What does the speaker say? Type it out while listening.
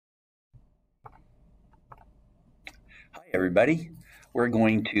Hi, everybody. We're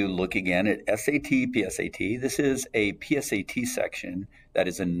going to look again at SAT, PSAT. This is a PSAT section that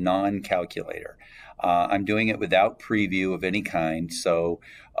is a non-calculator. I'm doing it without preview of any kind, so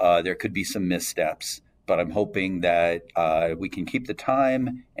there could be some missteps, but I'm hoping that we can keep the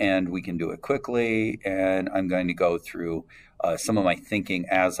time and we can do it quickly, and I'm going to go through some of my thinking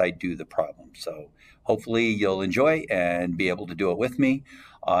as I do the problem. So hopefully you'll enjoy and be able to do it with me.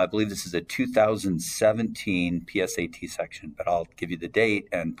 I believe this is a 2017 PSAT section, but I'll give you the date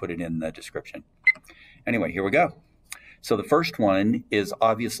and put it in the description. Anyway, here we go. So the first one is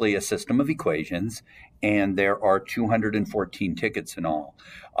obviously a system of equations, and there are 214 tickets in all.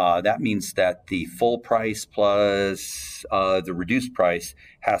 That means that the full price plus the reduced price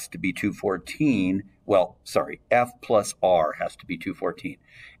has to be 214. Well, sorry, F plus R has to be 214.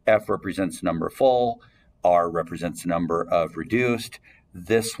 F represents the number of full, R represents the number of reduced.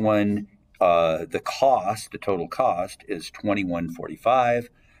 This one, the total cost is $21.45.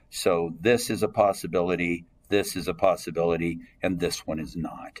 So this is a possibility, this is a possibility, and this one is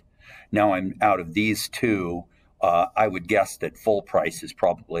not. Now I'm out of these two, I would guess that full price is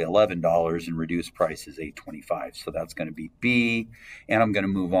probably $11 and reduced price is $8.25. So that's going to be B, and I'm going to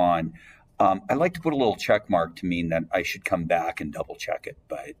move on. I like to put a little check mark to mean that I should come back and double check it,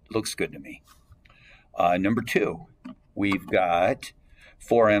 but it looks good to me. Number two, we've got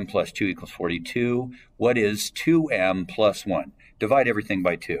 4m plus 2 equals 42. What is 2m plus 1? Divide everything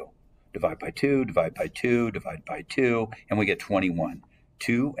by 2. Divide by 2, divide by 2, divide by 2, and we get 21.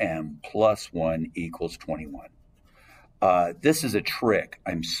 2m plus 1 equals 21. This is a trick.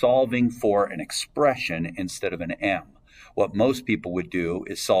 I'm solving for an expression instead of an m. What most people would do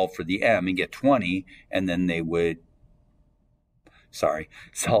is solve for the m and get 20, and then they would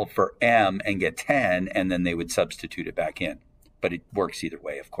solve for m and get 10, and then they would substitute it back in. But it works either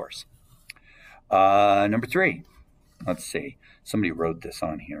way, of course. Number three, let's see. Somebody wrote this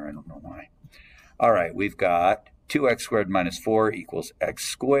on here. I don't know why. All right, we've got 2x squared minus 4 equals x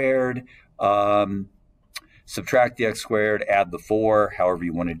squared. Subtract the x squared, add the 4. However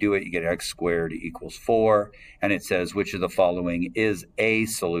you want to do it, you get x squared equals 4. And it says, which of the following is a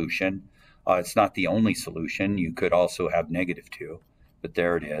solution? It's not the only solution. You could also have -2. But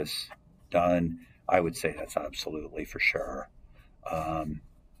there it is. Done. I would say that's absolutely for sure.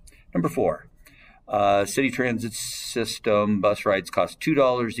 Number 4, city transit system bus rides cost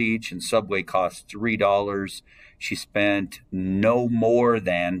 $2 each and subway costs $3. She spent no more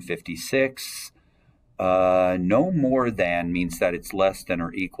than 56. No more than means that it's less than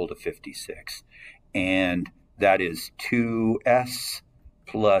or equal to 56. And that is 2s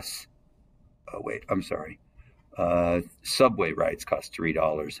plus, subway rides cost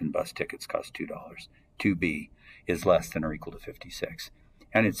 $3 and bus tickets cost $2. 2b is less than or equal to 56.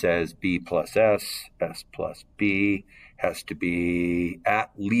 And it says b plus s, s plus b has to be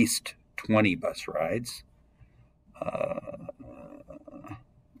at least 20 bus rides.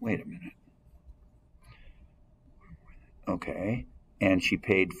 Wait a minute. Okay. And she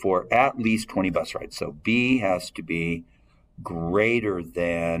paid for at least 20 bus rides. So b has to be greater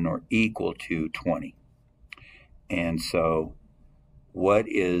than or equal to 20. And so what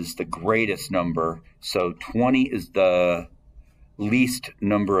is the greatest number? So 20 is the least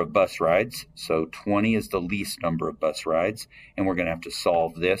number of bus rides. So 20 is the least number of bus rides. And we're going to have to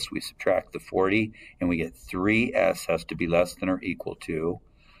solve this. We subtract the 40, and we get 3s has to be less than or equal to.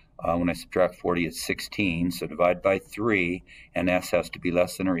 When I subtract 40, it's 16. So divide by 3, and s has to be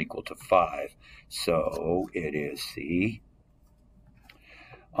less than or equal to 5. So it is C.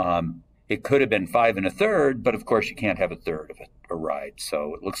 It could have been 5 1/3, but of course you can't have 1/3 of a ride.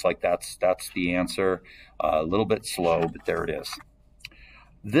 So it looks like that's the answer. A little bit slow, but there it is.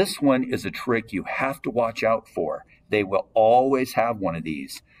 This one is a trick you have to watch out for. They will always have one of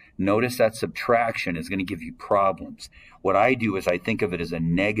these. Notice that subtraction is going to give you problems. What I do is I think of it as a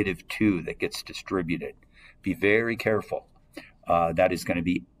 -2 that gets distributed. Be very careful. That is going to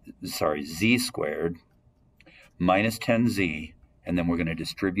be, z squared minus 10z. And then we're going to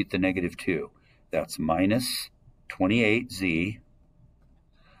distribute the -2. That's minus 28z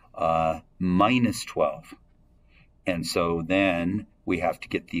minus 12. And so then we have to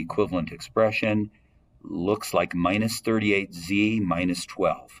get the equivalent expression. Looks like minus 38z minus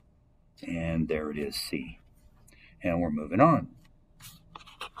 12. And there it is, C. And we're moving on.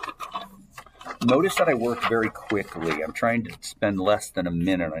 Notice that I work very quickly. I'm trying to spend less than a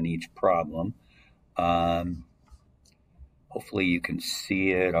minute on each problem. Hopefully you can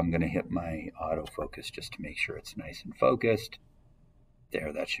see it. I'm going to hit my autofocus just to make sure it's nice and focused.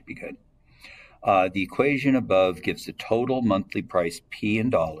 There, that should be good. The equation above gives the total monthly price P in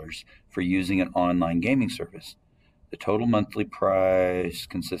dollars for using an online gaming service. The total monthly price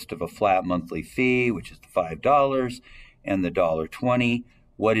consists of a flat monthly fee, which is the $5, and the $1.20.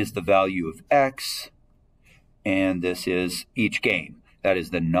 What is the value of X? And this is each game. That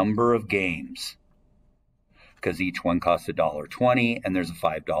is the number of games, because each one costs $1.20, and there's a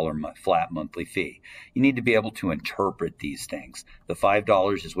 $5 flat monthly fee. You need to be able to interpret these things. The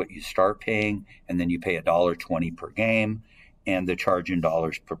 $5 is what you start paying, and then you pay $1.20 per game, and the charge in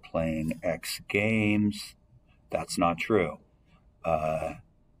dollars per playing X games. That's not true. The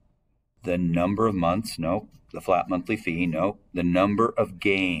number of months, nope. The flat monthly fee, nope. The number of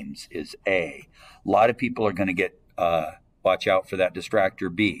games is A. A lot of people are going to get, watch out for that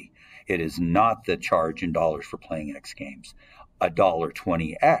distractor B. It is not the charge in dollars for playing X games.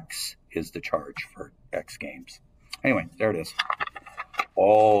 $1.20X is the charge for X games. Anyway, there it is.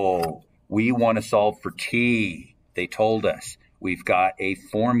 Oh, we want to solve for T. They told us we've got a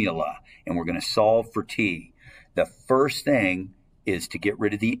formula, and we're going to solve for T. The first thing is to get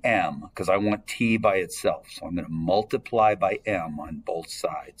rid of the M, because I want T by itself. So I'm going to multiply by M on both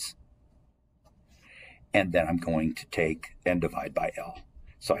sides. And then I'm going to take and divide by L.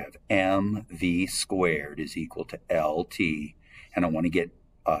 So I have mv squared is equal to LT, and I want to get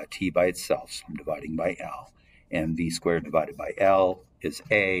T by itself, so I'm dividing by L. mv squared divided by L is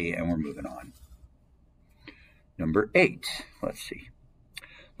A, and we're moving on. Number 8, let's see.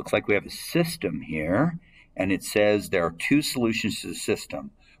 Looks like we have a system here, and it says there are two solutions to the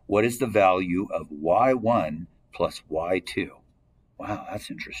system. What is the value of y1 plus y2? Wow, that's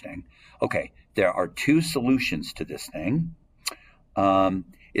interesting. Okay, there are two solutions to this thing.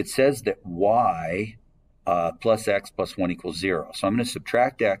 It says that y plus x plus 1 equals 0. So I'm going to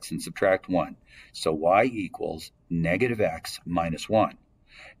subtract x and subtract 1. So y equals negative x minus 1.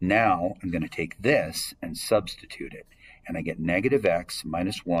 Now I'm going to take this and substitute it. And I get negative x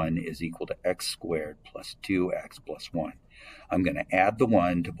minus 1 is equal to x squared plus 2x plus 1. I'm going to add the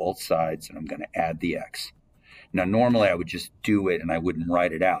 1 to both sides, and I'm going to add the x. Now, normally I would just do it and I wouldn't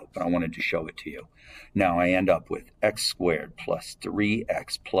write it out, but I wanted to show it to you. Now I end up with x squared plus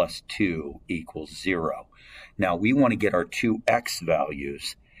 3x plus 2 equals 0. Now we want to get our two x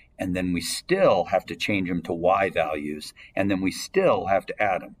values, and then we still have to change them to y values, and then we still have to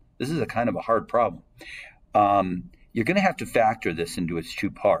add them. This is a kind of a hard problem. You're going to have to factor this into its two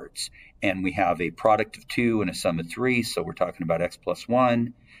parts, and we have a product of 2 and a sum of 3, so we're talking about x plus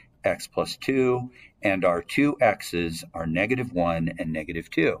 1, x plus 2, and our two x's are negative 1 and negative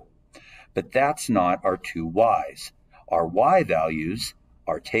 2. But that's not our two y's. Our y values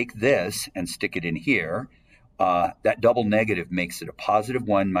are take this and stick it in here. That double negative makes it a positive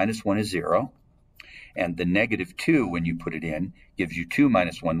 1 minus 1 is 0. And the negative 2, when you put it in, gives you 2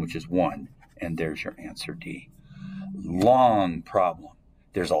 minus 1, which is 1. And there's your answer D. Long problem.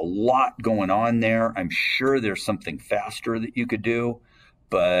 There's a lot going on there. I'm sure there's something faster that you could do,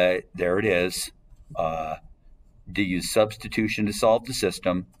 but there it is. To use substitution to solve the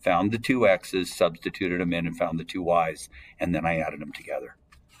system, found the two x's, substituted them in, and found the two y's, and then I added them together.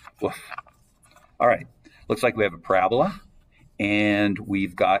 Woof. All right, looks like we have a parabola, and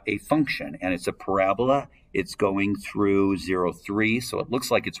we've got a function, and it's a parabola. It's going through 0, 3, so it looks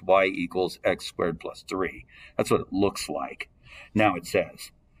like it's y equals x squared plus 3. That's what it looks like. Now it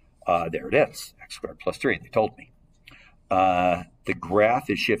says, there it is, x squared plus 3, they told me. The graph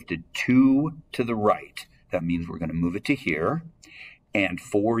is shifted 2 to the right. That means we're going to move it to here, and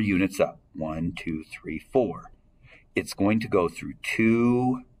 4 units up. 1, 2, 3, 4. It's going to go through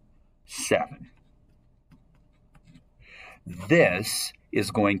 2, 7. This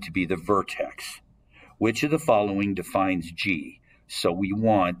is going to be the vertex. Which of the following defines G? So we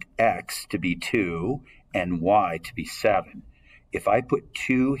want x to be 2 and y to be 7. If I put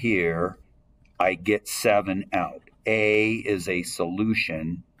 2 here, I get 7 out. A is a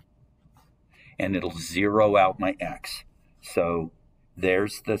solution, and it'll zero out my x. So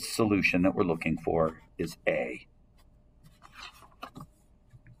there's the solution that we're looking for, is A.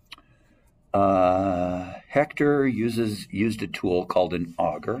 Hector used a tool called an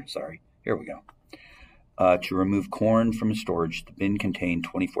auger. Sorry, here we go. To remove corn from a storage. The bin contained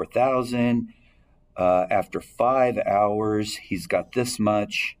 24,000. After 5 hours, he's got this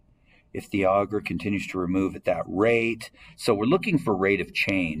much. If the auger continues to remove at that rate. So we're looking for rate of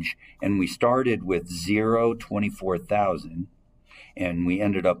change, and we started with 0, 24,000, and we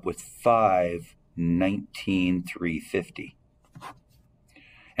ended up with 5, 19,350.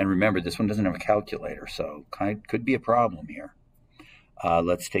 And remember, this one doesn't have a calculator, so could be a problem here.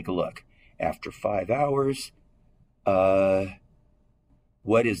 Let's take a look. After 5 hours, what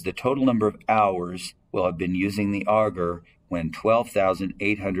is the total number of hours? Well, I've been using the auger when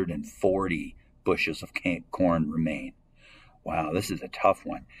 12,840 bushels of corn remain. Wow, this is a tough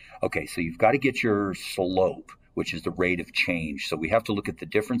one. Okay, so you've got to get your slope, which is the rate of change. So we have to look at the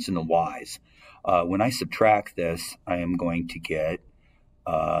difference in the y's. When I subtract this, I am going to get,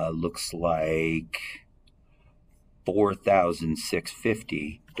 looks like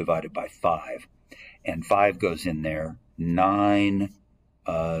 4,650 divided by 5. And 5 goes in there,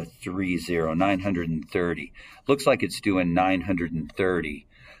 930. Looks like it's doing 930.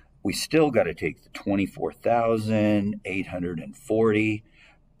 We still got to take the 24,840.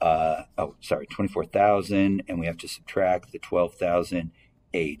 24,000, and we have to subtract the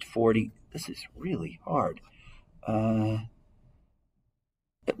 12,840. This is really hard.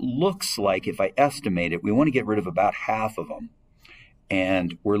 It looks like if I estimate it, we want to get rid of about half of them,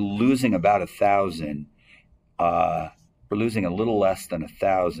 and we're losing about 1,000. We're losing a little less than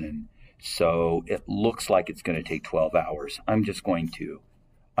 1,000, so it looks like it's going to take 12 hours. I'm going to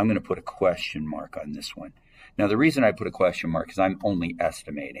put a question mark on this one. Now, the reason I put a question mark is I'm only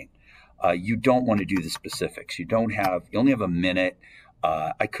estimating. You don't want to do the specifics. You only have a minute.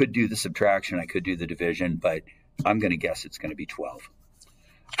 I could do the subtraction. I could do the division, but I'm going to guess it's going to be 12.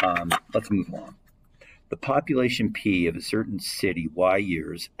 Let's move along. The population P of a certain city Y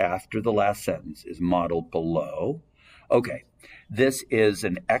years after the last sentence is modeled below. Okay, this is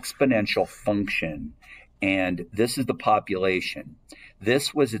an exponential function, and this is the population.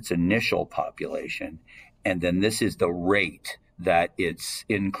 This was its initial population, and then this is the rate that it's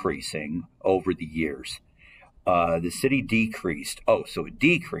increasing over the years. The city decreased. Oh, so it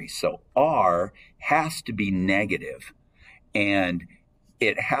decreased. So R has to be negative, and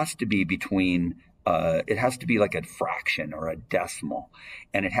it has to be between, it has to be like a fraction or a decimal,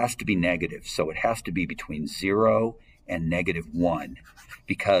 and it has to be negative. So it has to be between 0 and -1,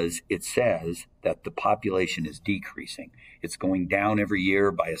 because it says that the population is decreasing. It's going down every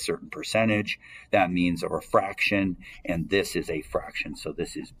year by a certain percentage. That means a fraction, and this is a fraction, so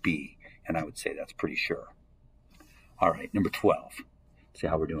this is B, and I would say that's pretty sure. All right, number 12. See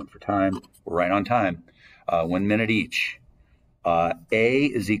how we're doing for time. We're right on time. 1 minute each. A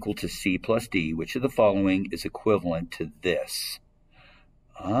is equal to C plus D. Which of the following is equivalent to this?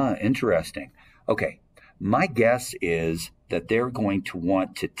 Interesting. Okay. My guess is that they're going to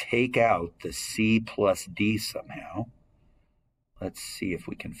want to take out the C plus D somehow. Let's see if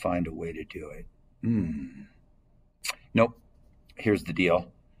we can find a way to do it. Nope. Here's the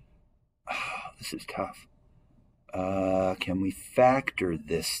deal. This is tough. Can we factor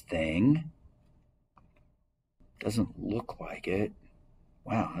this thing? Doesn't look like it.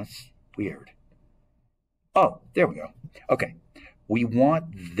 Wow, that's weird. Oh, there we go. Okay. We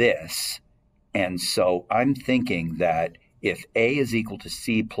want this. And so I'm thinking that if A is equal to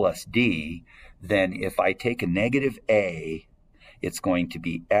C plus D, then if I take a negative A, it's going to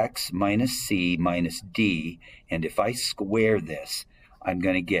be X minus C minus D. And if I square this, I'm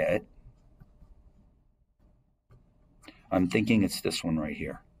going to get, I'm thinking it's this one right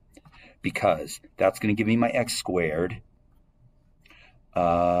here, because that's going to give me my X squared.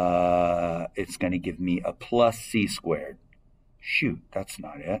 It's going to give me a plus C squared. Shoot, that's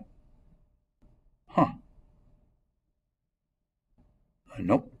not it.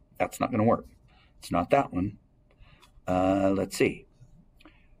 Nope, that's not going to work. It's not that one. Let's see.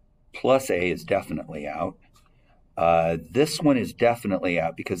 Plus A is definitely out. This one is definitely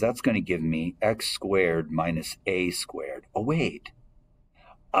out because that's going to give me X squared minus A squared. Oh, wait.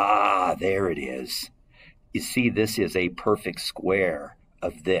 There it is. You see, this is a perfect square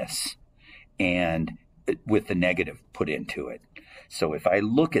of this, and with the negative put into it. So if I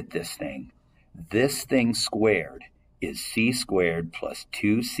look at this thing squared is C squared plus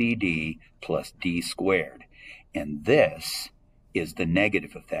 2CD plus D squared. And this is the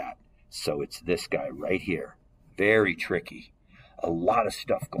negative of that. So it's this guy right here. Very tricky. A lot of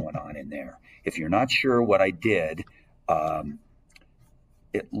stuff going on in there. If you're not sure what I did,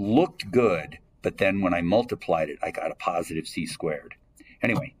 it looked good, but then when I multiplied it, I got a positive C squared.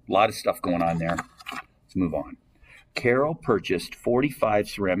 Anyway, a lot of stuff going on there. Let's move on. Carol purchased 45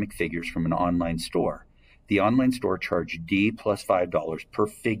 ceramic figures from an online store. The online store charged D plus $5 per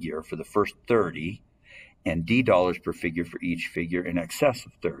figure for the first 30 and D dollars per figure for each figure in excess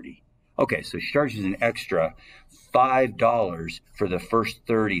of 30. Okay, so she charges an extra $5 for the first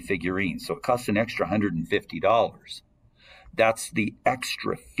 30 figurines, so it costs an extra $150. That's the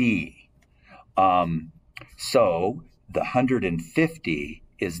extra fee. So the $150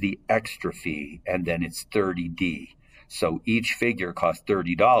 is the extra fee, and then it's 30D. So each figure costs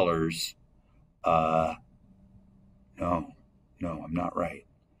 $30. No, I'm not right.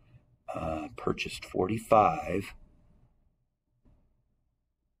 Purchased 45.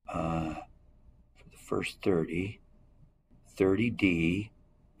 first 30. 30D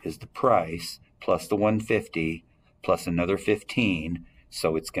is the price plus the 150 plus another 15.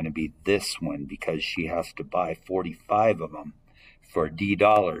 So it's going to be this one because she has to buy 45 of them for D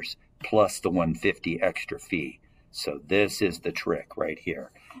dollars plus the 150 extra fee. So this is the trick right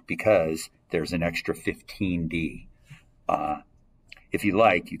here because there's an extra 15D. If you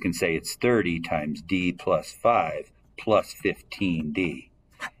like, you can say it's 30 times D plus 5 plus 15D.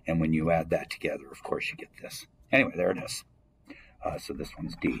 And when you add that together, of course, you get this. Anyway, there it is. So this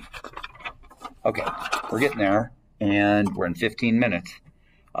one's D. Okay, we're getting there, and we're in 15 minutes.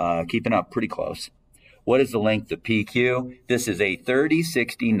 Keeping up pretty close. What is the length of PQ? This is a 30,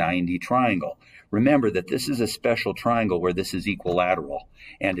 60, 90 triangle. Remember that this is a special triangle where this is equilateral,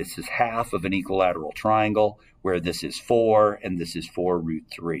 and this is half of an equilateral triangle where this is 4 and this is 4 root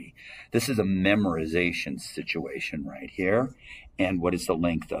 3. This is a memorization situation right here. And what is the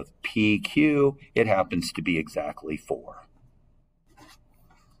length of PQ? It happens to be exactly 4.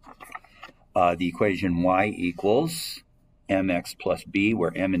 The equation y equals mx plus b,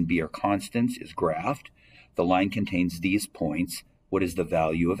 where m and b are constants, is graphed. The line contains these points. What is the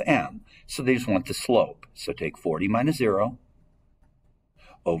value of m? So they just want the slope. So take 40 minus 0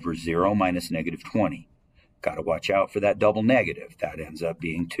 over 0 minus negative 20. Got to watch out for that double negative. That ends up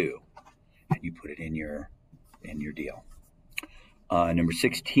being 2. And you put it in your deal. Number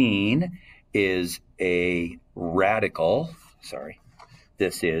 16 is a radical.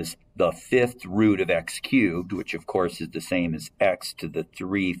 This is the 5th root of x cubed, which of course is the same as x to the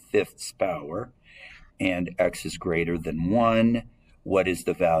 3/5 power. And x is greater than 1. What is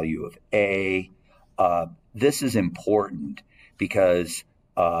the value of a? This is important because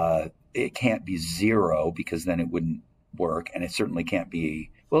it can't be 0 because then it wouldn't work. And it certainly can't be,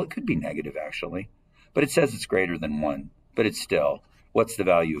 well, it could be negative actually. But it says it's greater than 1. But it's still, what's the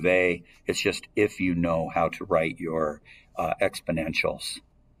value of a? It's just if you know how to write your exponentials.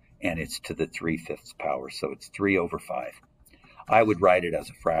 And it's to the 3/5 power. So it's 3 over 5. I would write it as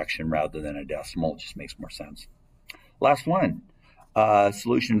a fraction rather than a decimal. It just makes more sense. Last one.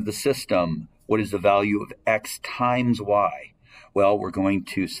 Solution of the system. What is the value of x times y? Well, we're going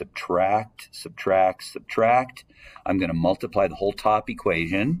to subtract. I'm going to multiply the whole top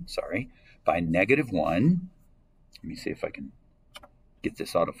equation, by -1. Let me see if I can get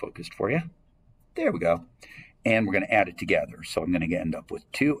this autofocused for you. There we go. And we're going to add it together. So I'm going to end up with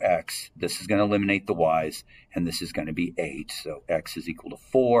 2x. This is going to eliminate the y's, and this is going to be 8. So x is equal to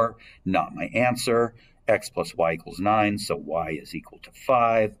 4, not my answer. X plus y equals 9, so y is equal to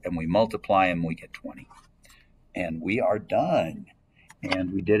 5. And we multiply them, we get 20. And we are done.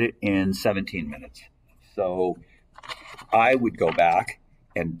 And we did it in 17 minutes. So I would go back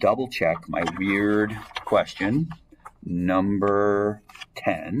and double check my weird question, number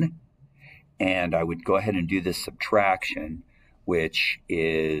 10. And I would go ahead and do this subtraction, which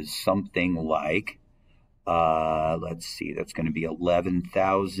is something like, let's see, that's going to be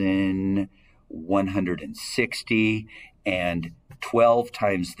 11,160. And 12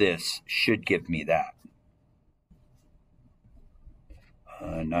 times this should give me that.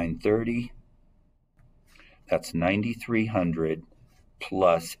 930. That's 9,300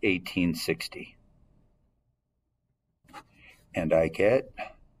 plus 1,860. And I get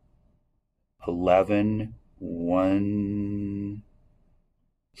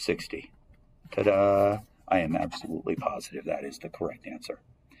 11,160. Ta-da! I am absolutely positive that is the correct answer.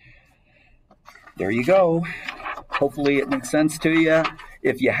 There you go. Hopefully it makes sense to you.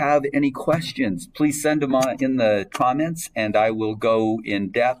 If you have any questions, please send them in the comments, and I will go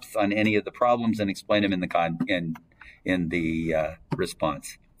in depth on any of the problems and explain them in the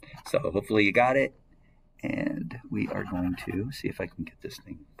response. So hopefully you got it, and we are going to see if I can get this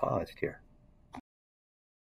thing paused here.